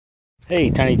Hey,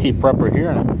 Tiny T Prepper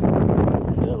here, and I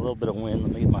got a little bit of wind.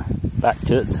 Let me get my back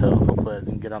to it, so hopefully I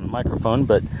didn't get on the microphone.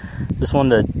 But just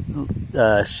wanted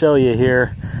to show you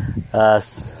here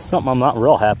something I'm not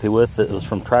real happy with. It was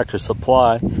from Tractor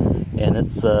Supply, and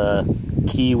it's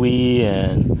kiwi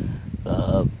and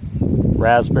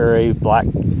raspberry,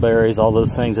 blackberries, all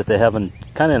those things that they have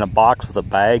kind of in a box with a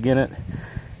bag in it.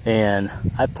 And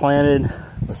I planted,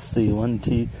 let's see, 1,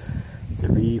 2,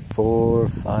 3, 4,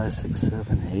 5, 6,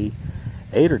 7,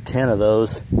 8 or 10 of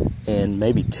those, and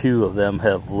maybe 2 of them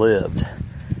have lived.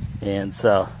 And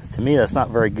so to me, that's not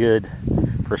very good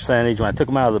percentage. When I took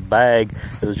them out of the bag,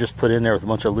 it was just put in there with a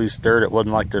bunch of loose dirt. It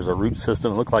wasn't like there's a root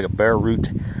system. It looked like a bare root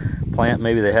plant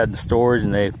maybe they had in storage,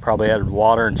 and they probably added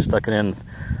water and stuck it in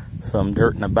some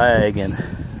dirt in a bag, and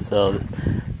so it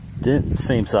didn't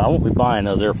seem so. I won't be buying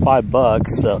those. They're $5,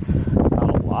 so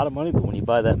not a lot of money, but when you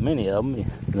buy that many of them,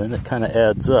 then it kind of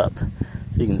adds up.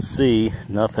 So you can see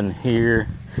nothing here,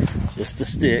 just a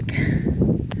stick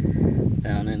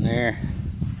down in there.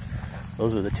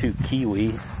 Those are the 2 kiwi.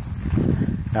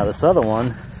 Now this other one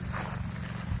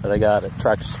that I got at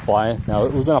Tractor Supply, now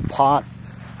it was in a pot,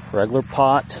 regular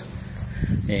pot,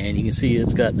 and you can see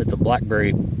it's a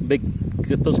blackberry, big, it's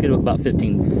supposed to get about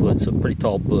 15 foot, so pretty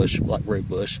tall bush, blackberry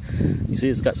bush. You see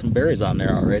it's got some berries on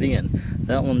there already, and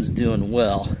that one's doing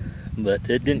well, but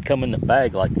it didn't come in the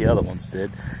bag like the other ones did.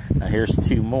 Now here's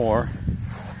 2 more,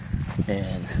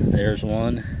 and there's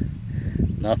one,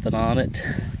 nothing on it.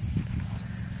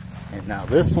 And now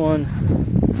this one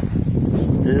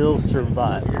still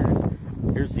surviving.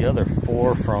 Here's the other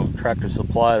 4 from Tractor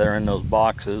Supply. They're in those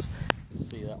boxes.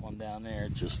 See that one down there,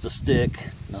 just a stick,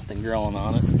 nothing growing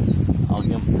on it. I'll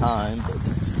give them time, but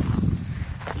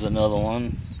there's another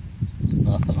one,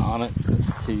 nothing on it.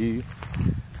 That's 2.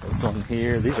 This one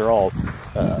here, these are all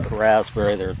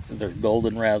raspberry. They're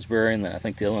golden raspberry, and then I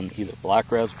think the other one either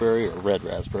black raspberry or red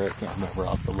raspberry. I can't remember.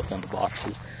 I'll have to look on the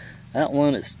boxes. That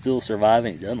one is still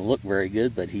surviving. It doesn't look very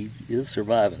good, but he is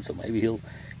surviving, so maybe he'll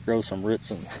grow some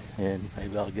roots, and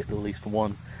maybe I'll get at least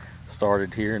one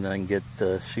started here, and then I can get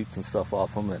shoots and stuff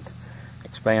off them and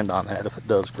expand on that if it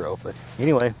does grow. But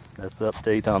anyway, that's the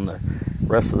update on the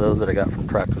rest of those that I got from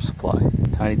Tractor Supply.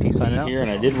 Tiny T signing out here,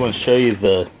 and I did want to show you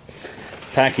the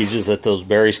packages that those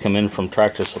berries come in from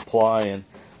Tractor Supply, and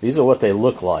these are what they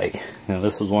look like. And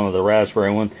this is one of the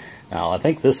raspberry one. Now I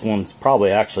think this one's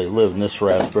probably actually lived in this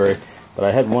raspberry, but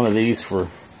I had one of these for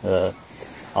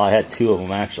I had 2 of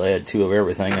them actually. I had 2 of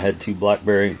everything. I had 2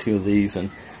 blackberry and 2 of these, and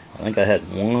I think I had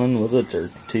 1, was it, or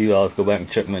 2? I'll have to go back and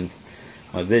check my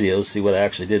videos, see what I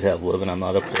actually did have living. I'm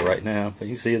not up there right now, but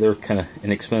you see they're kind of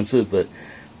inexpensive. But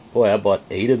boy, I bought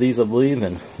 8 of these, I believe,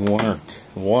 and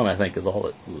one I think is all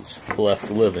that was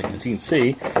left living. As you can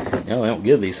see, they don't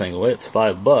give these things away. It's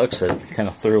 $5 I kind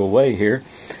of threw away here,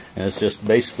 and it's just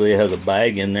basically, it has a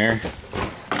bag in there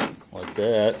like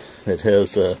that. It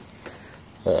has a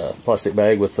plastic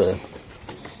bag with a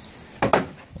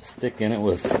stick in it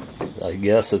with, I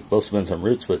guess it's supposed to have been some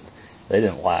roots, but they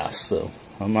didn't last. So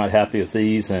I'm not happy with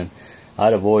these, and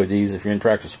I'd avoid these. If you're in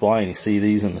Tractor Supply and you see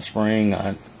these in the spring,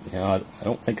 I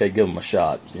don't think I'd give them a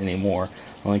shot anymore.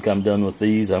 I think I'm done with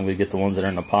these. I'm going to get the ones that are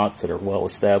in the pots that are well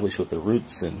established with their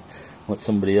roots, and let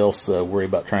somebody else worry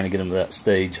about trying to get them to that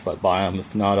stage if I buy them.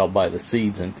 If not, I'll buy the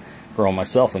seeds and grow them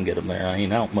myself and get them there. I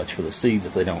ain't out much for the seeds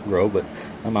if they don't grow, but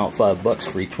I'm out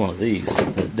 $5 for each one of these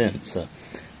that didn't. So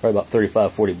probably about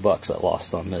 $35–40 I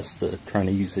lost on this trying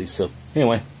to use these. So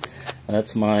anyway,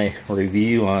 that's my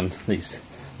review on this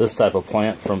type of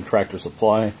plant from Tractor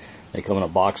Supply. They come in a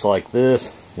box like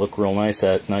this. Look real nice,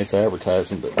 nice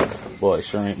advertising, but boy,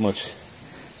 sure ain't much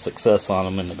success on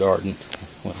them in the garden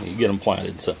when you get them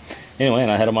planted. So anyway,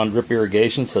 and I had them on drip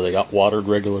irrigation, so they got watered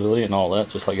regularly and all that,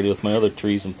 just like I do with my other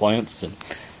trees and plants, and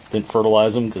didn't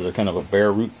fertilize them because they're kind of a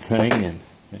bare root thing, and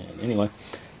anyway,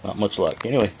 not much luck.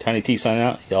 Anyway, Tiny T signing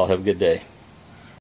out. Y'all have a good day.